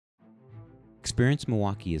Experience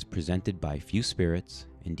Milwaukee is presented by Few Spirits,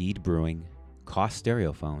 Indeed Brewing, Koss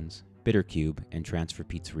Stereophones, Bittercube, and Transfer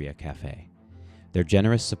Pizzeria Cafe. Their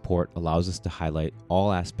generous support allows us to highlight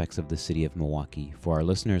all aspects of the city of Milwaukee for our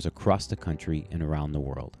listeners across the country and around the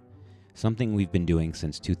world, something we've been doing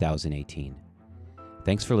since 2018.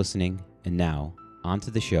 Thanks for listening, and now, on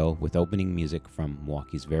to the show with opening music from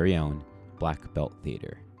Milwaukee's very own Black Belt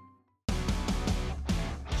Theater.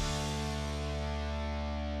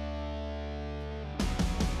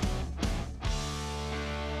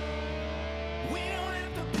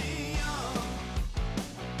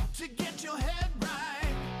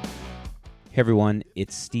 Hey everyone,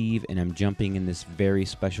 it's Steve, and I'm jumping in this very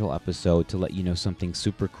special episode to let you know something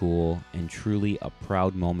super cool and truly a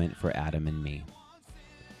proud moment for Adam and me.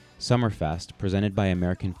 Summerfest, presented by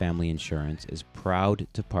American Family Insurance, is proud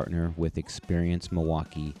to partner with Experience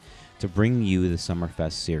Milwaukee to bring you the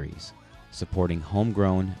Summerfest series, supporting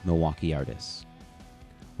homegrown Milwaukee artists.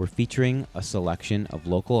 We're featuring a selection of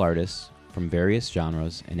local artists from various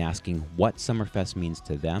genres and asking what Summerfest means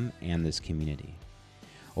to them and this community.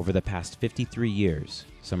 Over the past 53 years,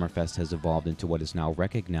 Summerfest has evolved into what is now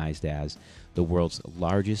recognized as the world's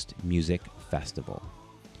largest music festival.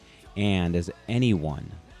 And as anyone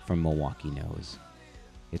from Milwaukee knows,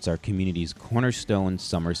 it's our community's cornerstone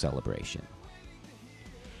summer celebration.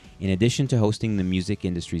 In addition to hosting the music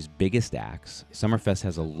industry's biggest acts, Summerfest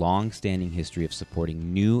has a long-standing history of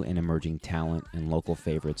supporting new and emerging talent and local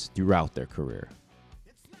favorites throughout their career.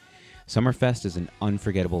 Summerfest is an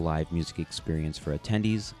unforgettable live music experience for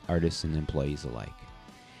attendees, artists, and employees alike.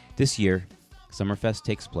 This year, Summerfest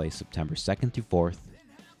takes place September 2nd through 4th,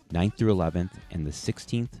 9th through 11th, and the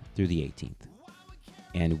 16th through the 18th,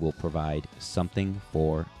 and will provide something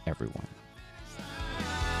for everyone.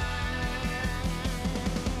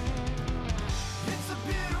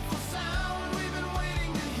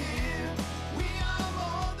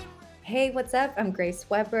 Hey, what's up? I'm Grace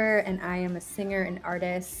Weber, and I am a singer and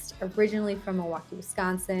artist originally from Milwaukee,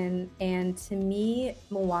 Wisconsin. And to me,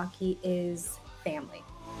 Milwaukee is family.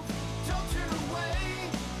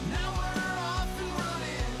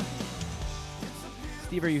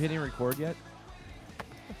 Steve, are you hitting record yet?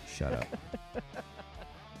 Shut up.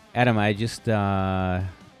 Adam, I just I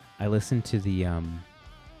listened to the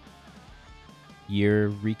year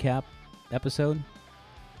recap episode.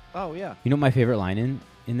 Oh, yeah. You know what my favorite line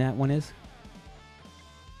in that one is?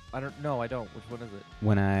 I don't know. I don't. Which one is it?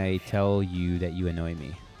 When I tell you that you annoy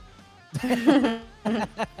me.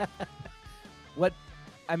 What?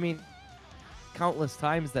 I mean, countless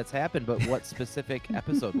times that's happened, but what specific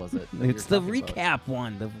episode was it? It's the recap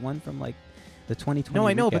one, the one from like the 2020. No,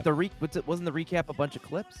 I know, recap. but wasn't the recap a bunch of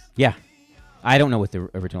clips? Yeah. I don't know what the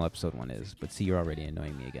original episode one is, but see, you're already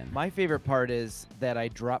annoying me again. My favorite part is that I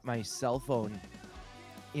dropped my cell phone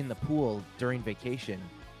in the pool during vacation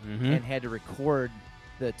and had to record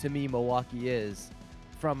the To Me Milwaukee Is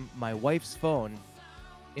from my wife's phone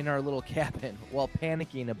in our little cabin while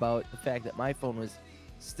panicking about the fact that my phone was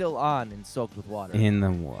still on and soaked with water. In the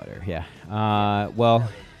water, yeah. Well,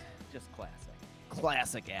 just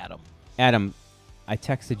classic Adam. Adam, I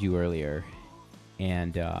texted you earlier,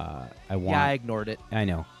 and I ignored it. I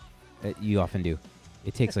know, you often do.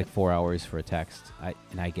 It takes like 4 hours for a text,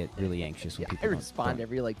 and I get really anxious when people I respond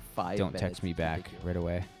every like 5 don't minutes. text me back right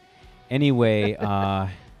away. Anyway, I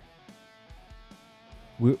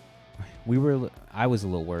was a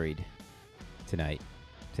little worried today,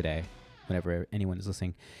 whenever anyone is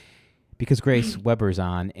listening, because Grace Weber's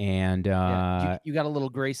on, and you got a little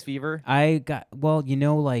Grace fever. I've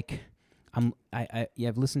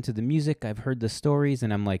listened to the music, I've heard the stories,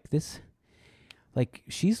 and I'm like, this. Like,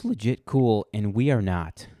 she's legit cool, and we are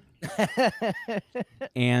not.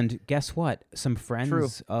 And guess what? Some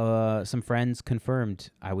friends confirmed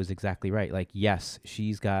I was exactly right. Like, yes,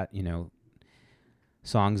 she's got,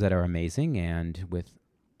 songs that are amazing, and with,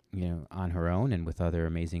 on her own and with other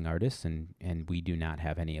amazing artists, and we do not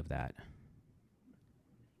have any of that.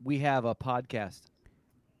 We have a podcast.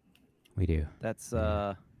 We do. That's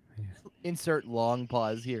insert long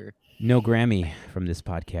pause here. No Grammy from this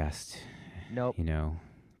podcast. Nope.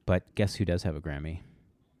 But guess who does have a Grammy?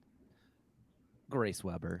 Grace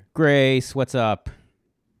Weber. Grace, what's up?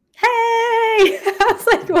 Hey! I was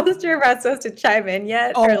like, wasn't sure if I was supposed to chime in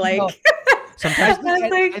yet. Oh, or like. No. sometimes.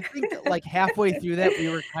 I think like halfway through that we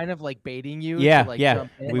were kind of like baiting you Yeah, to like yeah,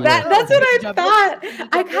 jump in. we like, were. That's what I jump in. thought.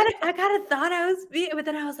 I kind of thought I was being, but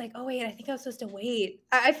then I was like, oh wait, I think I was supposed to wait.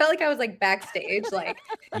 I felt like I was like backstage, like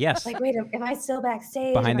Yes, wait, am I still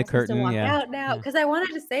backstage? behind Am the I supposed curtain. to walk Yeah. out now? Because I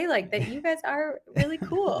wanted to say like that you guys are really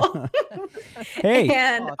cool. Hey,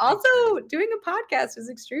 And thanks, also doing a podcast is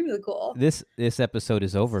extremely cool. this episode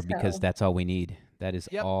is over because So- that's all we need. That is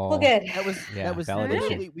Yep. all. Well, good. That was Yeah, validation.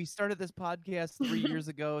 literally, we started this podcast 3 years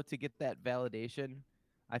ago to get that validation.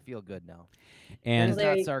 I feel good now. That And is Well,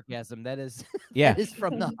 there not you- sarcasm. That is yeah, that is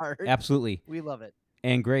from the heart. absolutely. We love it.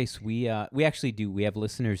 And Grace, we actually do. We have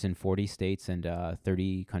listeners in 40 states and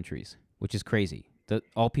 30 countries, which is crazy.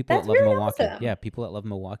 All people That's that love really Milwaukee. awesome. Yeah, people that love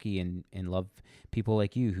Milwaukee and love people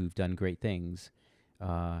like you who've done great things,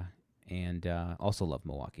 and also love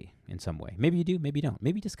Milwaukee in some way. Maybe you do, maybe you don't.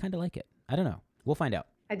 Maybe you just kind of like it. I don't know. We'll find out.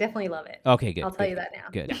 I definitely love it. Okay, good. I'll tell good. you that now.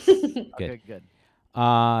 Good. Okay, good.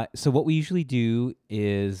 So what we usually do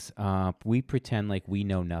is we pretend like we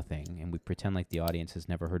know nothing, and we pretend like the audience has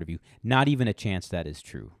never heard of you. Not even a chance that is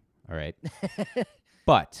true. All right.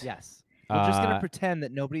 But Yes. We're just gonna uh, pretend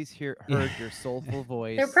that nobody's heard your soulful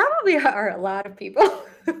voice. There probably are a lot of people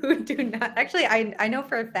who do not. Actually, I know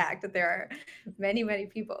for a fact that there are many, many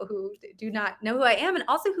people who do not know who I am, and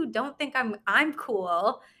also who don't think I'm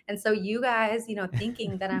cool. And so you guys,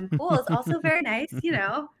 thinking that I'm cool is also very nice, for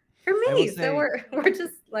I will me. say- So we're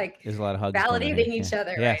just like there's a lot of hugs. going on validating here. each Yeah.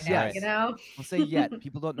 other Yes, right yes. now. We'll say yet.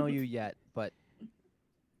 People don't know you yet, but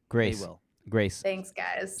Grace. they will. Grace. Thanks,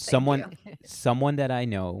 guys. Thank Someone you. someone that I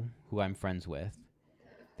know who I'm friends with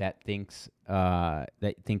that thinks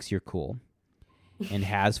you're cool and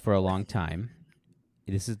has for a long time.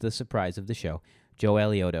 This is the surprise of the show. Joe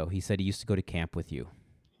Alioto. He said he used to go to camp with you.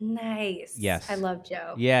 Nice. Yes. I love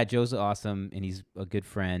Joe. Yeah, Joe's awesome and he's a good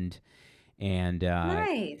friend. And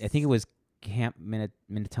Nice. I think it was Camp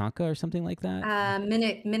Minnetonka or something like that.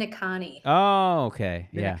 Minikani. Oh, okay.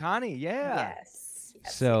 Yeah. Connie, yeah. Yes.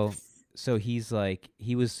 So he's like,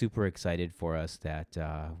 he was super excited for us that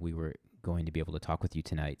we were going to be able to talk with you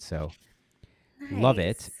tonight. So love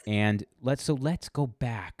it. Nice. And let's go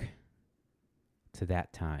back to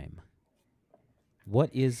that time. What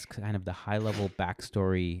is kind of the high level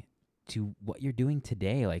backstory to what you're doing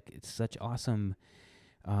today? Like, it's such awesome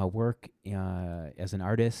work as an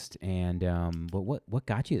artist. And but what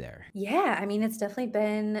got you there? Yeah, I mean, it's definitely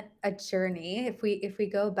been a journey. If we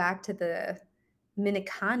go back to the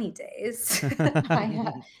Minikani days,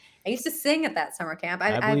 I used to sing at that summer camp.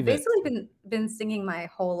 I I've believe it. basically been singing my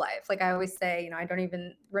whole life. Like I always say, I don't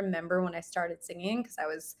even remember when I started singing because I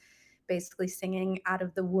was basically singing out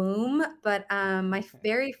of the womb. But my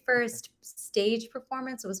very first stage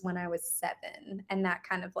performance was when I was 7, and that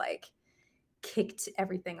kind of like kicked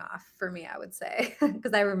everything off for me, I would say,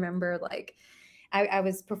 because I remember like I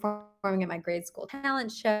was performing at my grade school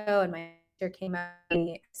talent show, and my teacher came up to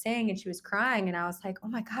me, sang, and she was crying, and I was like, "Oh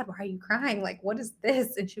my God, why are you crying? Like, what is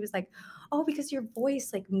this?" And she was like, "Oh, because your voice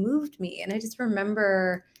like moved me." And I just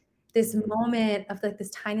remember this moment of like this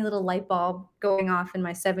tiny little light bulb going off in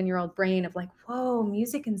my 7-year-old brain of like, "Whoa,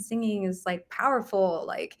 music and singing is like powerful.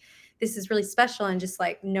 Like, this is really special." And just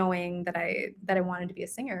like knowing that I wanted to be a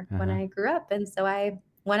singer when Uh-huh. I grew up, and so I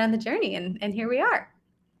went on the journey, and here we are.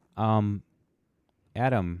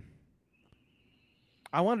 Adam,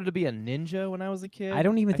 I wanted to be a ninja when I was a kid. I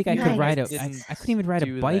don't even think I feel could like ride I I couldn't even ride a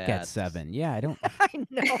do bike that. at 7. Yeah, I don't. I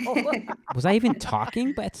know. Was I even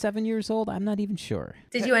talking at 7 years old? I'm not even sure.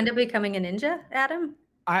 Did you end up becoming a ninja, Adam?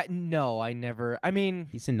 I never. I mean,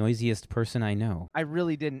 He's the noisiest person I know. I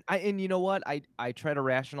really didn't. And you know what? I try to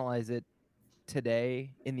rationalize it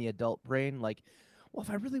today in the adult brain. Like, well, if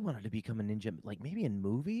I really wanted to become a ninja, like maybe in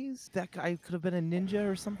movies, that I could have been a ninja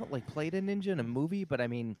or something. Like played a ninja in a movie. But I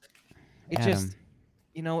mean, it just,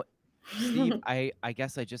 Adam. Steve. I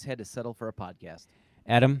guess I just had to settle for a podcast.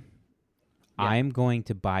 Adam, Yeah. I'm going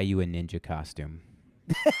to buy you a ninja costume.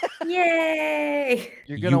 Yay!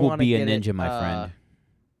 You're You gonna will want be to a ninja, my friend.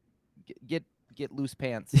 Get loose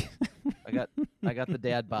pants. I got the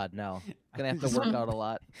dad bod now. Gonna have to work out a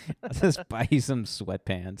lot. I'll just buy you some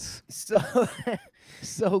sweatpants.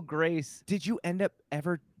 So Grace, did you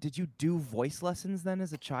do voice lessons then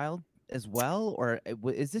as a child as well, or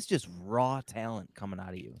is this just raw talent coming out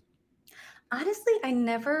of you? Honestly, I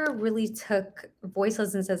never really took voice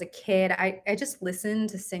lessons as a kid. I just listened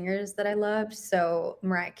to singers that I loved. So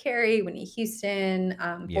Mariah Carey, Whitney Houston,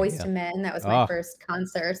 Boyz Yeah. II Men. That was my Oh. first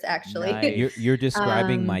concerts, actually. Nice. You're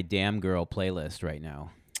describing my Um, damn girl playlist right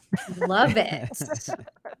now. Love it.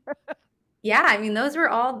 Yeah, I mean, those were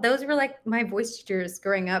like my voice teachers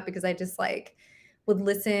growing up because I just like would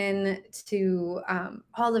listen to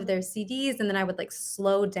all of their CDs, and then I would like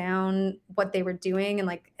slow down what they were doing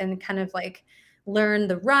and kind of like learn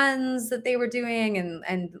the runs that they were doing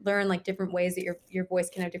and learn like different ways that your voice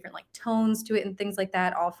can have different like tones to it and things like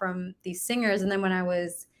that, all from these singers. And then when I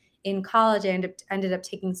was in college, I ended up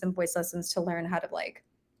taking some voice lessons to learn how to like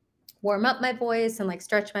warm up my voice and like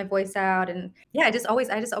stretch my voice out. And yeah, I just always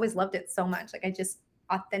loved it so much. Like I just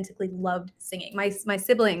authentically loved singing. My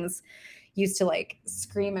siblings used to like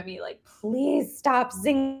scream at me like, please stop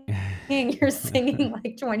singing. You're singing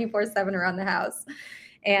like 24/7 around the house.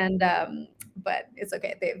 And but it's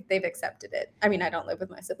okay. They've accepted it. I mean, I don't live with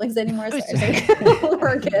my siblings anymore, so I think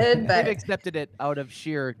we're good. But They've accepted it out of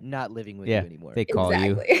sheer not living with you anymore. They call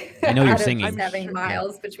you. exactly. I know you're Out of singing. just having sure-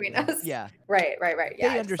 miles between us. Yeah, Right. Yeah.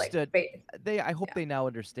 they it's like, understood. I hope yeah. they now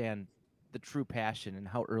understand the true passion and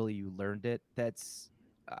how early you learned it. That's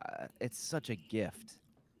it's such a gift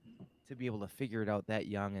to be able to figure it out that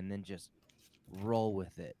young and then just roll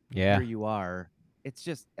with it. Yeah. Here you are. It's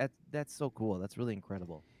just that's so cool. That's really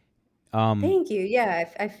incredible. Thank you. Yeah,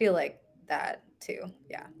 I feel like that too.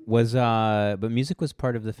 Yeah. But music was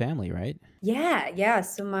part of the family, right? Yeah.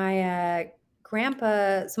 So my grandma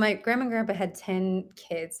and grandpa had 10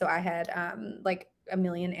 kids. So I had like a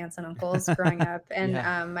million aunts and uncles growing up. And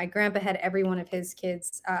Yeah. my grandpa had every one of his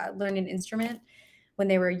kids learn an instrument when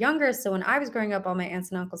they were younger. So when I was growing up, all my aunts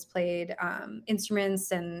and uncles played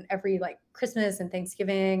instruments, and every like Christmas and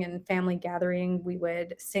Thanksgiving and family gathering, we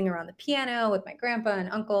would sing around the piano with my grandpa and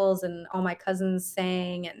uncles, and all my cousins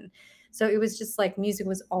sang. And so it was just like music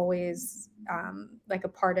was always like a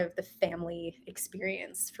part of the family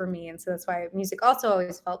experience for me. And so that's why music also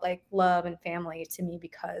always felt like love and family to me,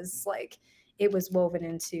 because like it was woven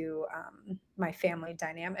into my family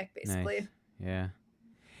dynamic, basically. Nice. Yeah.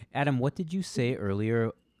 Adam, what did you say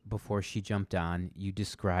earlier before she jumped on? You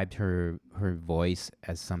described her voice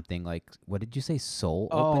as something like, what did you say, soul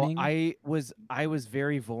opening? I was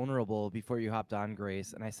very vulnerable before you hopped on,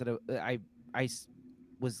 Grace, and I said I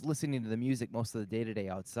was listening to the music most of the day today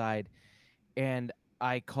outside, and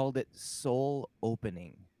I called it soul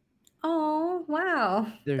opening. Oh,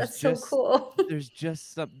 wow. There's That's just so cool. there's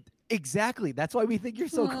just some exactly. That's why we think you're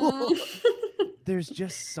so cool. There's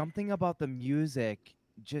just something about the music.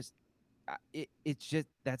 Just it's just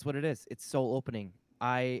that's what it is. It's soul opening.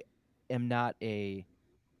 I am not a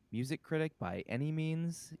music critic by any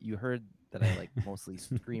means. You heard that I like mostly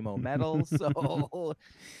screamo metal, so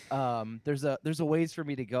there's a ways for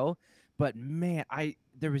me to go. But man,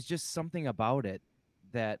 there was just something about it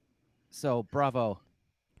that. So bravo,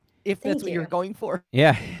 if Thank that's what you're you. going for.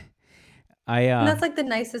 Yeah. And that's like the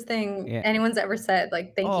nicest thing yeah. anyone's ever said.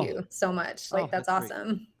 Like, thank Oh. you so much. Like, Oh, that's that's great.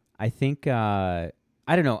 awesome. I think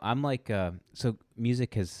I don't know. I'm like so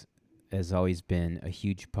music has always been a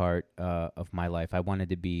huge part of my life. I wanted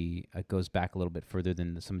to be. It goes back a little bit further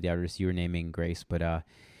than some of the artists you were naming, Grace. But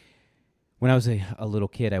when I was a little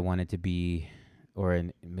kid, I wanted to be, or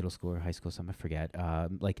in middle school or high school, something I forget.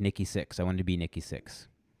 Like Nikki Sixx. I wanted to be Nikki Sixx,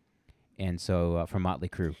 and so from Motley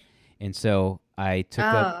Crue. And so I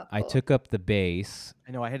took up the bass.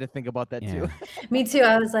 I know I had to think about that Yeah. too. Me too.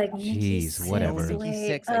 I was like, Jeez, whatever. Nikki Wait,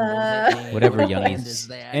 Sixx, I know that name. Whatever, What youngies. band is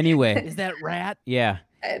that? Anyway. Is that Rat? Yeah.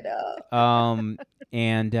 I know.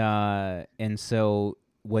 And so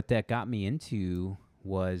what that got me into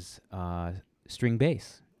was string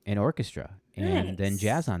bass and orchestra, and then Nice.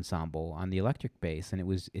 jazz ensemble on the electric bass, and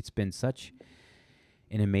it's been such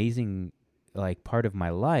an amazing like part of my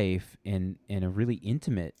life, and a really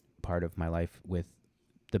intimate part of my life with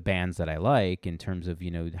the bands that I like, in terms of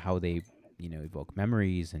how they evoke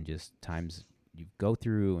memories and just times you go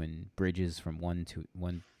through and bridges from one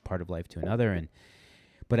part of life to another.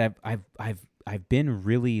 But I've been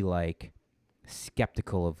really like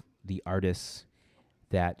skeptical of the artists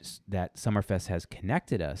that Summerfest has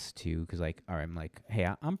connected us to, because like, all right, I'm like, hey,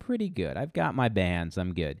 I'm pretty good. I've got my bands.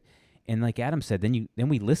 I'm good. And like Adam said, then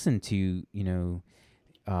we listen to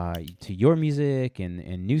to your music and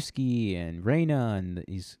Newski and Reina and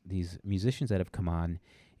these musicians that have come on,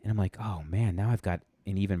 and I'm like, oh man, now I've got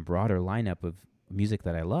an even broader lineup of music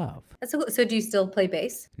that I love. That's so cool. So do you still play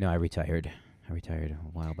bass? No, I retired a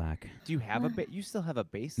while back. Do you have a bass? You still have a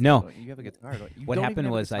bass? No. Don't you? You have a guitar. Don't you? What don't happened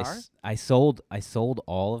even have a was guitar? I sold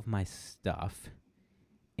all of my stuff,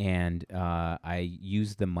 and I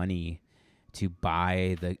used the money to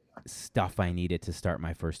buy the stuff I needed to start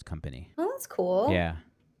my first company. Oh, that's cool. Yeah.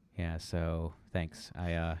 So thanks.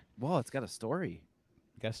 Whoa, it's got a story.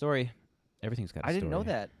 Got a story. Everything's got a story. I didn't know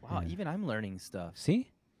that. Wow, Yeah. even I'm learning stuff.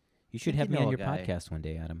 See? You should Good have to me on know, your guy. podcast one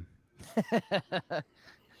day, Adam.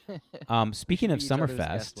 Speaking of Should be each other's Summerfest,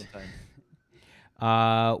 guest one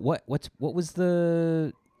What was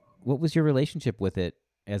your relationship with it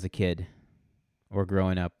as a kid, or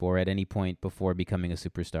growing up, or at any point before becoming a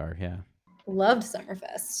superstar? Yeah. Loved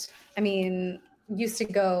Summerfest. I mean, used to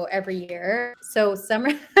go every year. So summer,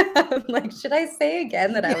 like, should I say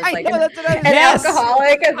again that I was like know, that's what I was an Yes.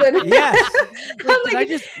 alcoholic? As in, Yes. Wait, I'm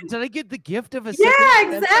did I get the gift of a yeah, second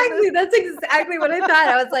chance on exactly. this? That's exactly what I thought.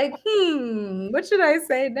 I was like, what should I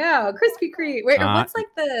say now? Krispy Kreme. Wait, or what's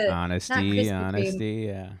like the not Honesty, Krispy Kreme?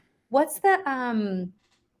 yeah.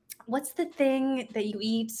 What's the thing that you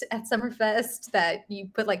eat at Summerfest that you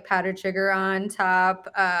put like powdered sugar on top?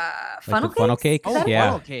 Funnel the funnel cakes? cakes? Is that Yeah.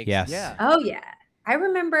 Funnel cakes. Yes. Yeah. Oh yeah, I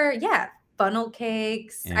remember. Yeah, funnel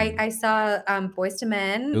cakes. And- I saw Boyz II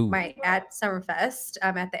Men Ooh. at Summerfest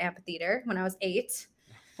at the amphitheater when I was 8.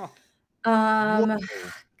 Whoa.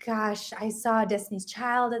 Gosh, I saw Destiny's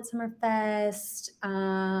Child at Summerfest.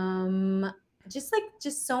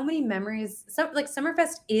 Just so many memories. Like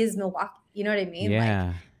Summerfest is Milwaukee. You know what I mean? Like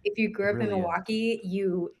Yeah. if you grew It up in really is. Milwaukee,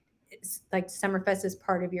 like Summerfest is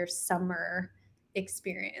part of your summer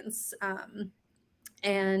experience.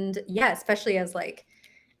 And yeah, especially as like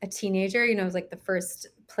a teenager, it was like the first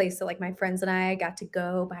place that like my friends and I got to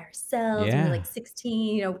go by ourselves when we were Yeah. like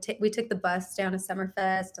 16. We took the bus down to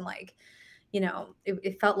Summerfest, and like,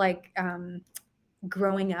 it felt like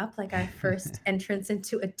growing up, like our first entrance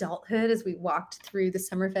into adulthood as we walked through the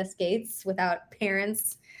Summerfest gates without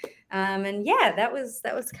parents. And yeah, that was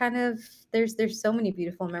kind of, there's so many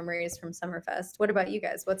beautiful memories from Summerfest. What about you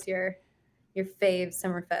guys? What's your fave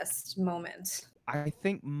Summerfest moment? I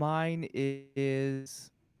think mine is,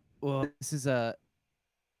 well, it's a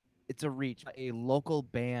reach. A local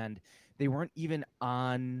band. They weren't even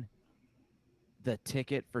on the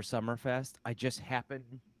ticket for Summerfest. I just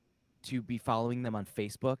happened to be following them on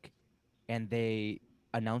Facebook, and they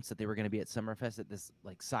announced that they were going to be at Summerfest at this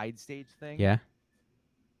like side stage thing. Yeah.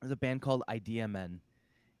 There's a band called Idea Men,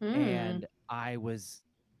 Mm. and I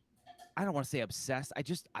don't want to say obsessed. I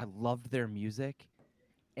loved their music,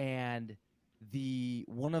 and they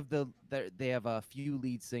have a few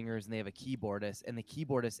lead singers and they have a keyboardist, and the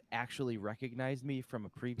keyboardist actually recognized me from a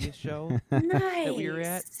previous show Nice. that we were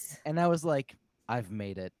at, and I was like, I've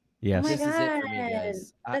made it. Yes. Oh my This is it for me,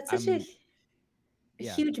 guys. That's such a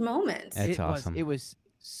yeah. huge moment. That's awesome. It was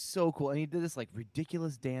so cool, and he did this like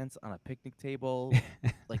ridiculous dance on a picnic table,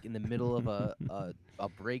 like in the middle of a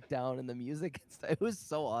breakdown in the music. It was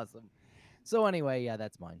so awesome. So anyway, yeah,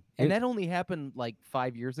 that's mine. And that only happened like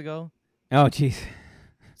 5 years ago. Oh, jeez.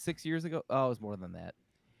 6 years ago. Oh, it was more than that.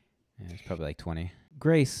 Yeah, it's probably like 20.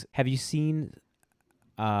 Grace, have you seen,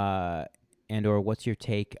 and or what's your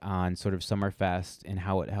take on sort of Summerfest and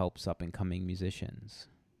how it helps up and coming musicians?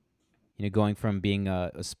 Going from being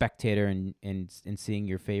a spectator and seeing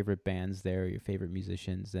your favorite bands there, your favorite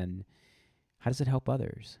musicians, and how does it help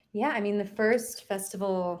others? Yeah, I mean, the first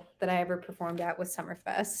festival that I ever performed at was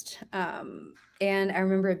Summerfest. And I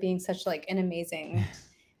remember it being such like an amazing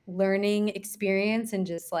learning experience, and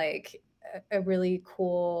just like a really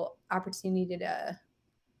cool opportunity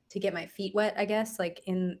to get my feet wet, I guess, like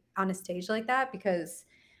on a stage like that, because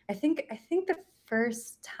I think the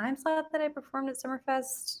first time slot that I performed at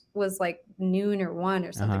Summerfest was like noon or 1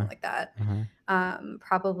 or something like that.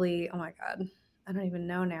 Probably, oh my God, I don't even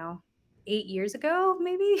know now, 8 years ago,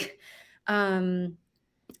 maybe.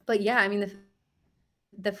 But yeah, I mean,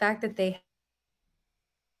 the fact that they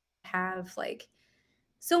have like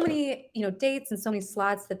so many, dates and so many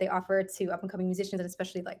slots that they offer to up and coming musicians, and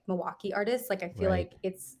especially like Milwaukee artists. Like I feel like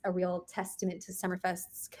it's a real testament to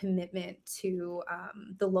Summerfest's commitment to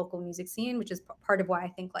the local music scene, which is part of why I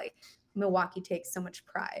think like Milwaukee takes so much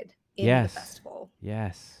pride in the festival.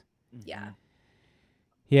 Yes. Yeah.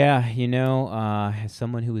 Yeah, as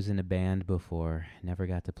someone who was in a band before, never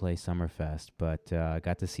got to play Summerfest, but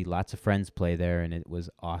got to see lots of friends play there, and it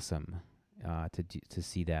was awesome to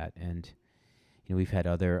see that. And we've had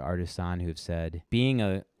other artists on who have said being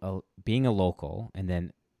a local and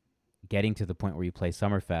then getting to the point where you play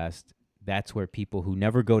Summerfest, that's where people who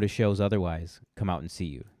never go to shows otherwise come out and see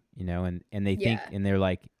you. And they think, and they're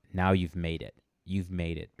like, now you've made it. You've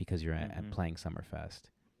made it because you're at playing Summerfest.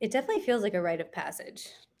 It definitely feels like a rite of passage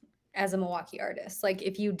as a Milwaukee artist. Like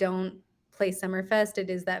if you don't play Summerfest, it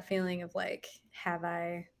is that feeling of like, have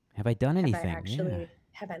I done anything? Have I actually,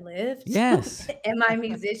 have I lived? Yes. Am I a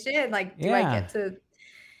musician? Like, do I get to,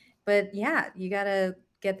 but yeah, you got to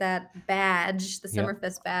get that badge, the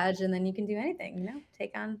Summerfest badge, and then you can do anything,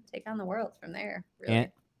 take on the world from there. Really.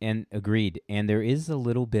 And agreed. And there is a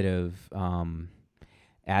little bit of,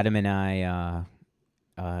 Adam and I,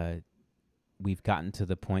 we've gotten to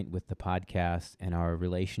the point with the podcast and our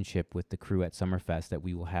relationship with the crew at Summerfest that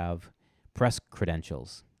we will have press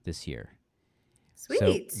credentials this year.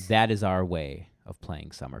 Sweet. So that is our way of playing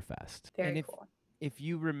Summerfest. Very cool. If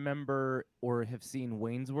you remember or have seen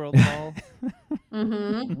Wayne's World Ball,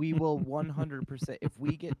 Mm-hmm. we will 100%. If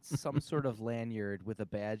we get some sort of lanyard with a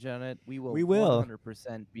badge on it, we will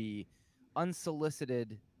 100% be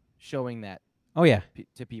unsolicited showing that Oh yeah,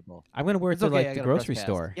 to people. I'm gonna wear it It's to okay, I like the got a press grocery pass.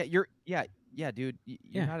 store. Yeah, dude. You're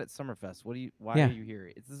Yeah. not at Summerfest. Why Yeah. are you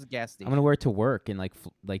here? This is a gas station. I'm gonna wear it to work and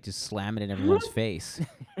like just slam it in everyone's face.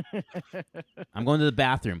 I'm going to the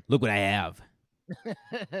bathroom. Look what I have.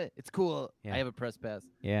 It's cool. Yeah. I have a press pass.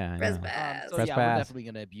 Yeah, I Press know. pass. So Press yeah, pass. we're definitely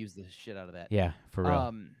gonna abuse the shit out of that. Yeah, for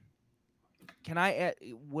real. Can I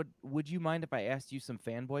would you mind if I asked you some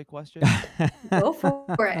fanboy questions? Go for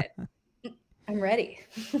it. I'm ready.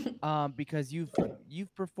 Because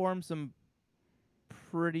you've performed some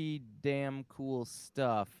pretty damn cool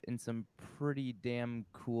stuff in some pretty damn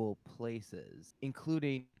cool places,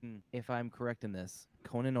 including, if I'm correct in this,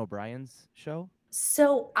 Conan O'Brien's show.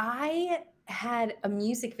 So I had a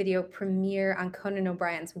music video premiere on Conan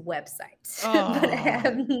O'Brien's website, but I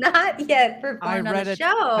have not yet performed on the show.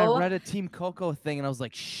 I read a Team Coco thing and I was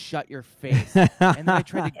like, "Shut your face!" And then I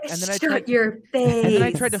tried to, Shut your face. and then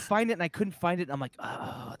I tried to find it and I couldn't find it. And I'm like,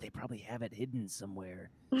 "Oh, they probably have it hidden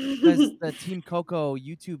somewhere." Because the Team Coco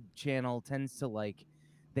YouTube channel tends to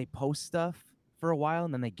they post stuff for a while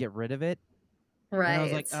and then they get rid of it. Right. And I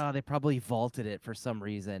was like, "Oh, they probably vaulted it for some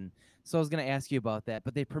reason." So I was gonna ask you about that,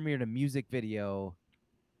 but they premiered a music video.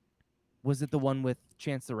 Was it the one with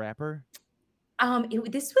Chance the Rapper?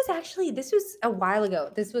 This was a while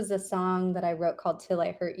ago. This was a song that I wrote called "Till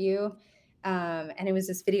I Hurt You," and it was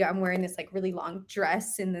this video. I'm wearing this like really long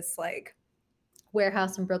dress in this like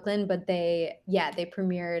warehouse in Brooklyn, but they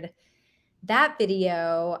premiered that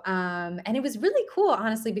video, and it was really cool,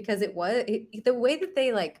 honestly, because the way that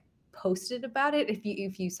they like posted about it.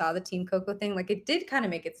 If you saw the Team Coco thing, like it did kind of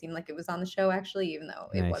make it seem like it was on the show, actually, even though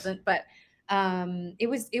it Nice. wasn't. But it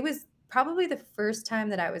was probably the first time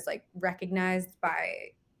that I was like recognized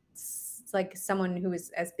by like someone who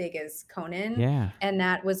was as big as Conan. Yeah. And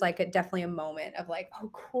that was like definitely a moment of like, oh,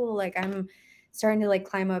 cool. Like I'm starting to like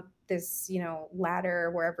climb up this,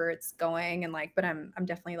 ladder wherever it's going. And like, but I'm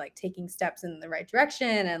definitely like taking steps in the right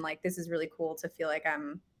direction. And like, this is really cool to feel like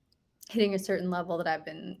I'm hitting a certain level that I've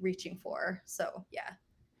been reaching for. So yeah.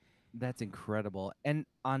 That's incredible. And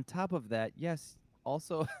on top of that, yes,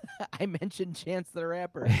 also I mentioned Chance the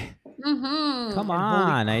Rapper. Mm-hmm. Come And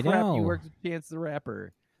on, holy I crap, know. you worked with Chance the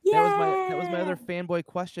Rapper. Yeah. That was my other fanboy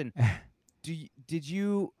question. Did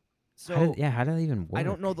you so how did that even work? I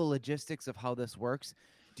don't know the logistics of how this works.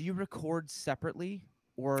 Do you record separately,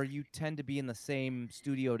 or you tend to be in the same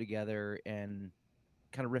studio together and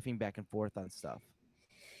kind of riffing back and forth on stuff?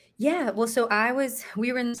 Yeah, well, so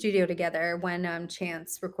we were in the studio together when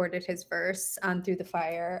Chance recorded his verse on Through the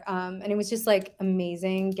Fire. And it was just like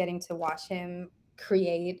amazing getting to watch him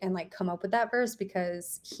create and like come up with that verse,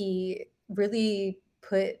 because he really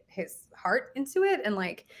put his heart into it. And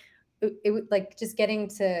like like just getting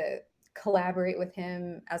to collaborate with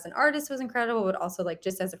him as an artist was incredible, but also like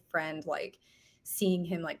just as a friend, like seeing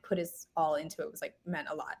him like put his all into it was like meant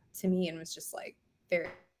a lot to me, and was just like very,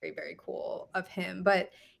 very, very cool of him. But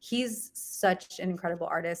he's such an incredible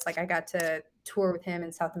artist. Like I got to tour with him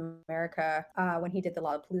in South America when he did the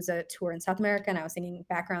Lollapalooza tour in South America, and I was singing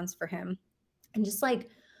backgrounds for him. And just like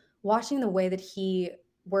watching the way that he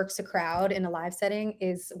works a crowd in a live setting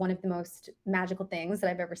is one of the most magical things that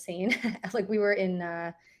I've ever seen. Like we were in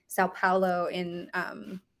Sao Paulo in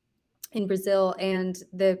Brazil, and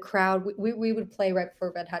the crowd, we would play right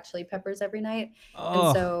before Red Hot Chili Peppers every night. Oh.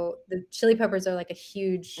 And so the Chili Peppers are like a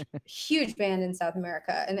huge huge band in South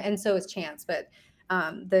America, and so is Chance. But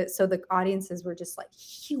the audiences were just like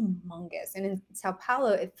humongous, and in Sao Paulo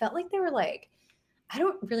it felt like they were like, I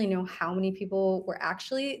don't really know how many people were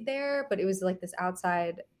actually there, but it was like this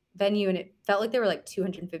outside venue, and it felt like there were like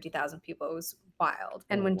 250,000 people. It was wild.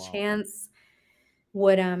 And when wow. Chance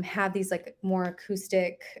would have these like more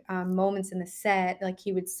acoustic moments in the set, like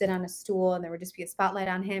he would sit on a stool and there would just be a spotlight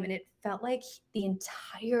on him, and it felt like the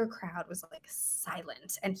entire crowd was like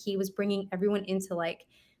silent, and he was bringing everyone into like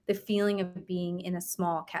the feeling of being in a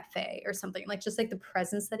small cafe or something, like just like the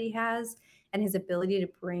presence that he has and his ability to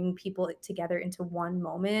bring people together into one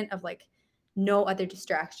moment of like no other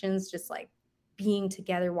distractions, just like being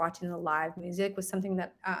together watching the live music was something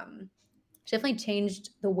that definitely changed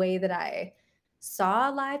the way that I saw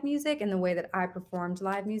live music and the way that I performed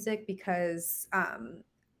live music, because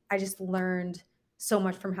I just learned so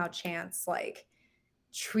much from how Chance like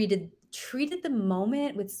treated the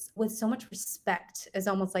moment with so much respect, is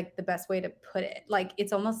almost like the best way to put it. Like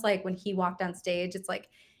it's almost like when he walked on stage, it's like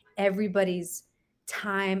everybody's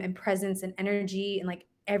time and presence and energy, and like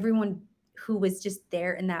everyone who was just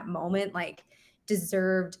there in that moment, like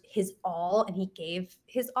deserved his all, and he gave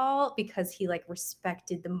his all because he like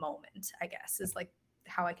respected the moment, I guess, is like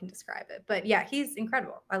how I can describe it. But yeah, he's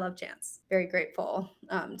incredible. I love Chance. Very grateful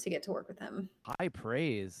to get to work with him. High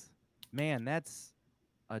praise. Man, that's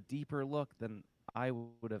a deeper look than I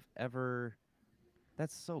would have ever.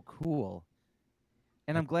 That's so cool.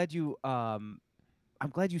 And I'm glad you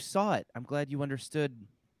saw it. I'm glad you understood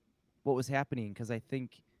what was happening, because I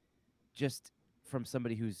think just from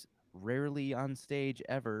somebody who's rarely on stage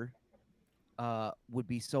ever would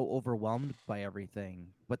be so overwhelmed by everything.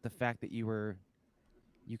 But the fact that you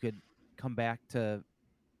could come back to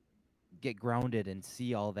get grounded and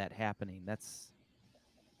see all that happening, that's,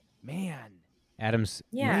 man. Adam's.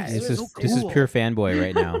 Yeah, This it is was so this is cool. pure fanboy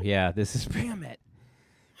right now. Yeah, this is. Damn it.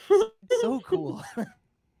 So cool.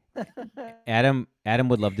 Adam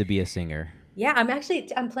would love to be a singer. Yeah,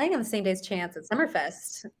 I'm playing on the same day as Chance at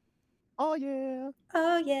Summerfest. Oh yeah.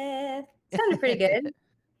 Oh yeah, sounded pretty good.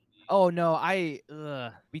 Oh no,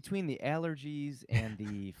 between the allergies and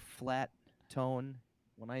the flat tone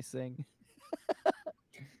when I sing,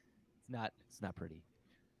 it's not pretty.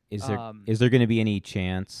 Is there going to be any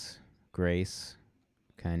chance, Grace,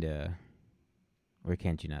 kind of, or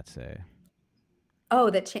can't you not say?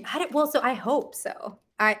 Oh, well, so I hope so.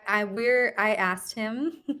 I asked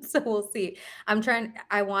him, so we'll see.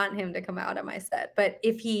 I want him to come out on my set, but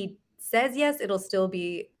if he says yes, it'll still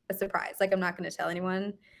be a surprise. Like, I'm not going to tell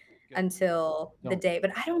anyone until the day,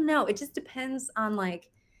 but I don't know. It just depends on like,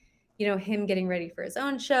 him getting ready for his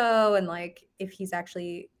own show, and like if he's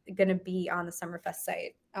actually going to be on the Summerfest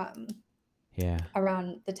site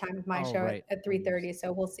around the time of my show at 3:30.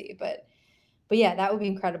 So we'll see. But yeah, that would be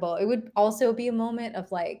incredible. It would also be a moment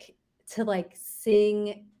of like, to like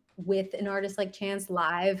sing with an artist like Chance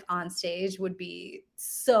live on stage would be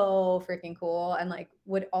so freaking cool, and like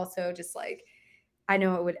would also just like, I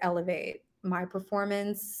know it would elevate my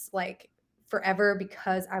performance like forever,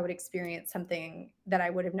 because I would experience something that I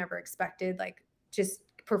would have never expected. Like, just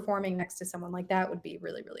performing next to someone like that would be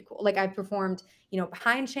really, really cool. Like, I've performed,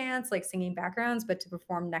 behind Chance, like singing backgrounds, but to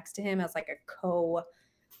perform next to him as like a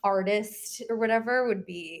co-artist or whatever would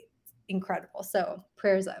be incredible. So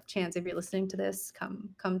prayers up, Chance, if you're listening to this, come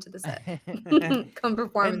to the set. Come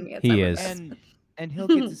perform with me at Summerfest. And he'll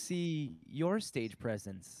get to see your stage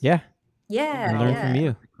presence. Yeah. Yeah. Learn from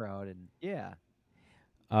you. The crowd, and yeah.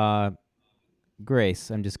 Grace,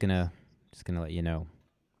 I'm just gonna let you know,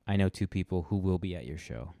 I know 2 people who will be at your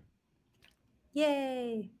show.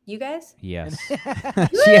 Yay! You guys? Yes.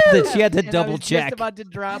 she had to double check. Just about to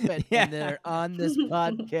drop it, and they're on this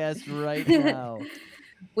podcast right now.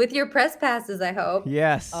 With your press passes, I hope.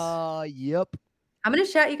 Yes. Yep. I'm gonna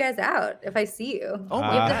shout you guys out if I see you. Oh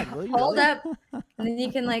my God! Hold up, and then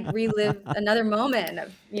you can like relive another moment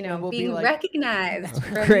of being recognized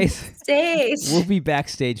from Grace, stage. We'll be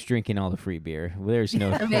backstage drinking all the free beer. There's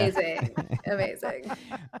no amazing.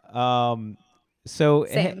 So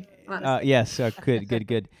same. Yes.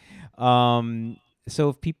 Good. So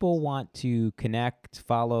if people want to connect,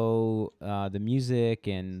 follow the music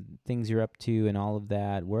and things you're up to and all of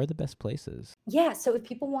that, where are the best places? Yeah, so if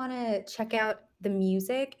people want to check out the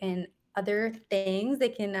music and other things, they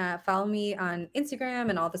can follow me on Instagram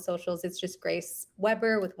and all the socials. It's just Grace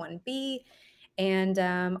Weber with 1 B. And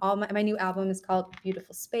all my new album is called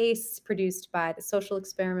Beautiful Space, produced by The Social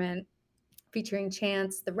Experiment, featuring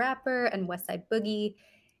Chance the Rapper and Westside Boogie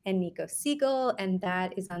and Nico Siegel, and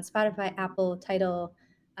that is on Spotify, Apple, Tidal,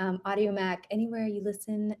 Audiomack, anywhere you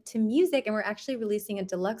listen to music. And we're actually releasing a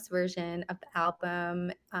deluxe version of the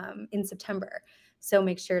album in September. So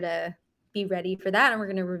make sure to be ready for that. And we're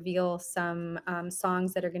going to reveal some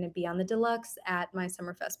songs that are going to be on the deluxe at my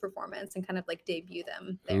Summerfest performance and kind of like debut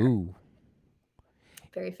them there. Ooh.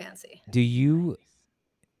 Very fancy. Do you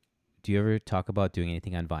ever talk about doing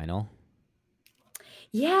anything on vinyl?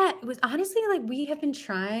 Yeah, it was honestly like, we have been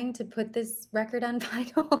trying to put this record on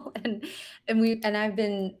vinyl, and I've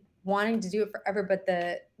been wanting to do it forever, but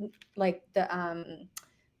the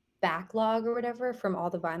backlog or whatever from all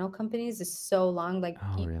the vinyl companies is so long. Like,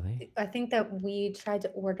 really? I think that we tried to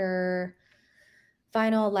order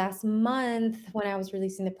vinyl last month when I was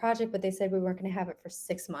releasing the project, but they said we weren't going to have it for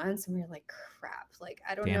 6 months, and we were like, crap. Like,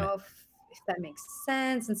 I don't know if that makes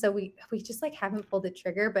sense. And so we just like haven't pulled the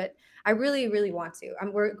trigger, but I really, really want to.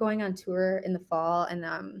 We're going on tour in the fall,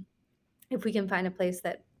 and if we can find a place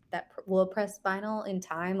that will press vinyl in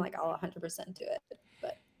time, like, I'll 100% do it.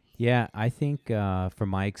 But yeah, I think from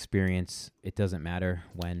my experience, it doesn't matter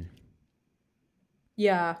when.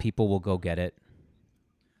 Yeah. People will go get it.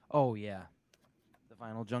 Oh yeah. The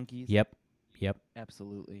Vinyl junkies. Yep.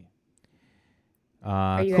 Absolutely.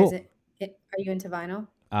 Are you Cool. guys are you into vinyl?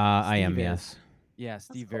 I am, Steve is. yes. Yeah,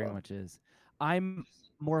 Steve very cool. much is. I'm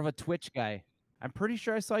more of a Twitch guy. I'm pretty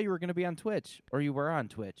sure I saw you were going to be on Twitch, or you were on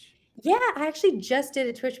Twitch. Yeah, I actually just did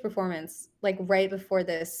a Twitch performance like right before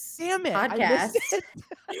this Damn it, podcast. I missed it.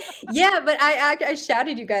 Yeah, but I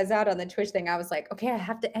shouted you guys out on the Twitch thing. I was like, okay, I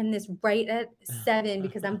have to end this right at 7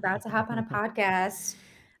 because I'm about to hop on a podcast.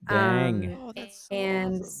 Dang. Oh, that's so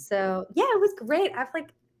and awesome. so yeah, it was great.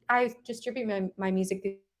 I distribute my music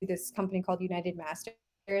through this company called United Masters,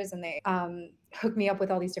 and they hooked me up with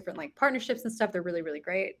all these different like partnerships and stuff. They're really, really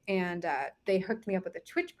great. And they hooked me up with a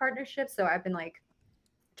Twitch partnership. So I've been like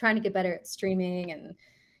trying to get better at streaming and,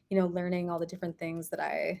 you know, learning all the different things that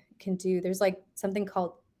I can do. There's like something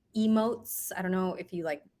called emotes. I don't know if you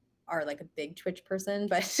like are like a big Twitch person,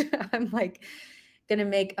 but I'm like gonna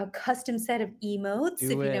make a custom set of emotes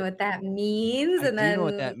if you know what that means. I And do then know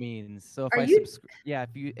what that means. So if Are I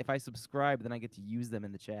you- if I subscribe, then I get to use them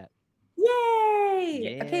in the chat.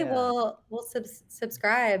 Yay! Okay, Yeah. well, we'll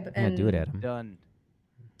subscribe. Yeah, And do it, Adam. Done.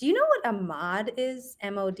 do you know what a mod is?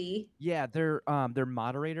 MOD? Yeah, they're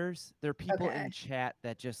moderators. They're people Okay. in chat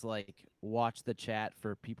that just like watch the chat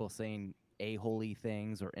for people saying a-holy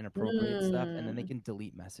things or inappropriate stuff, and then they can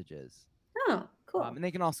delete messages. Oh, cool. And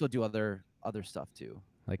they can also do other stuff too.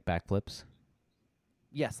 Like backflips.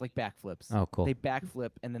 Yes, like backflips. Oh, cool. They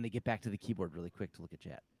backflip and then they get back to the keyboard really quick to look at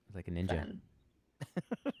chat. Like a ninja. Fun.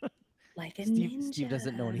 Like a Steve ninja.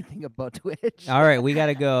 doesn't know anything about Twitch. All right, we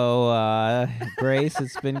gotta go. Grace,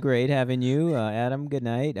 it's been great having you. Adam, good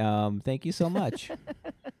night. Thank you so much.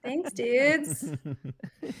 Thanks, dudes. All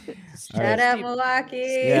Shout right. out Steve, Milwaukee.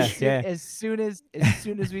 Yes, yeah. As soon as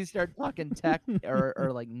we start talking tech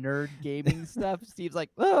or like nerd gaming stuff, Steve's like,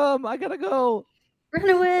 I gotta go. Run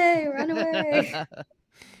away, run away.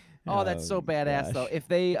 Oh, that's so badass though.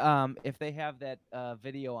 gosh. If they have that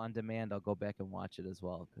video on demand, I'll go back and watch it as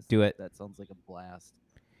well. 'Cause Do it. That sounds like a blast.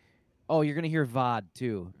 Oh, you're gonna hear VOD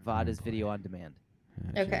too. VOD is boy. video on demand,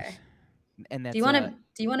 Oh, Okay. jeez. and that's Do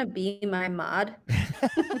you wanna be my mod?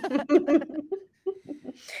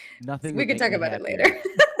 nothing. We would can make talk me about it happier.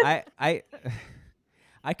 later.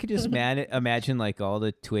 I could just imagine like all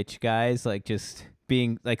the Twitch guys like just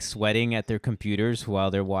being like sweating at their computers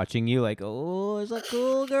while they're watching you. Like, oh, there's a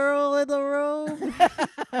cool girl in the room.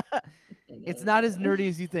 It's not as nerdy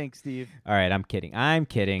as you think, Steve. All right, I'm kidding.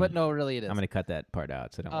 But no, really it is. I'm gonna cut that part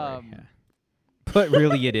out, so don't worry. Yeah. Um, But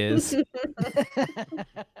really, it is.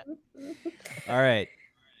 All right,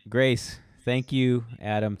 Grace. Thank you,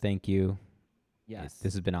 Adam. Thank you. Yes.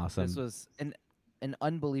 This has been awesome. This was an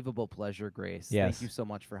unbelievable pleasure, Grace. Yes. Thank you so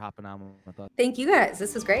much for hopping on with us. Thank you guys.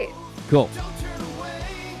 This was great. Cool. Don't turn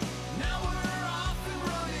away, now we're off and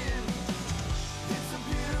running. It's a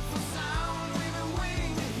beautiful sound we've been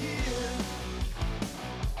waiting to hear.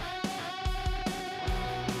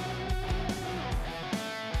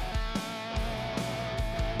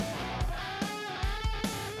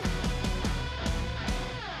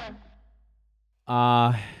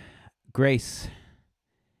 Grace.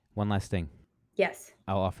 One last thing. Yes.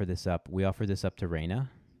 I'll offer this up. We offer this up to Raina.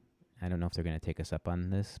 I don't know if they're going to take us up on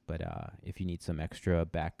this, but if you need some extra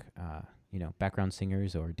background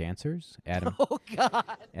singers or dancers, Adam, Oh God.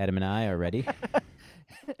 Adam and I are ready.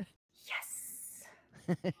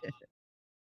 Yes.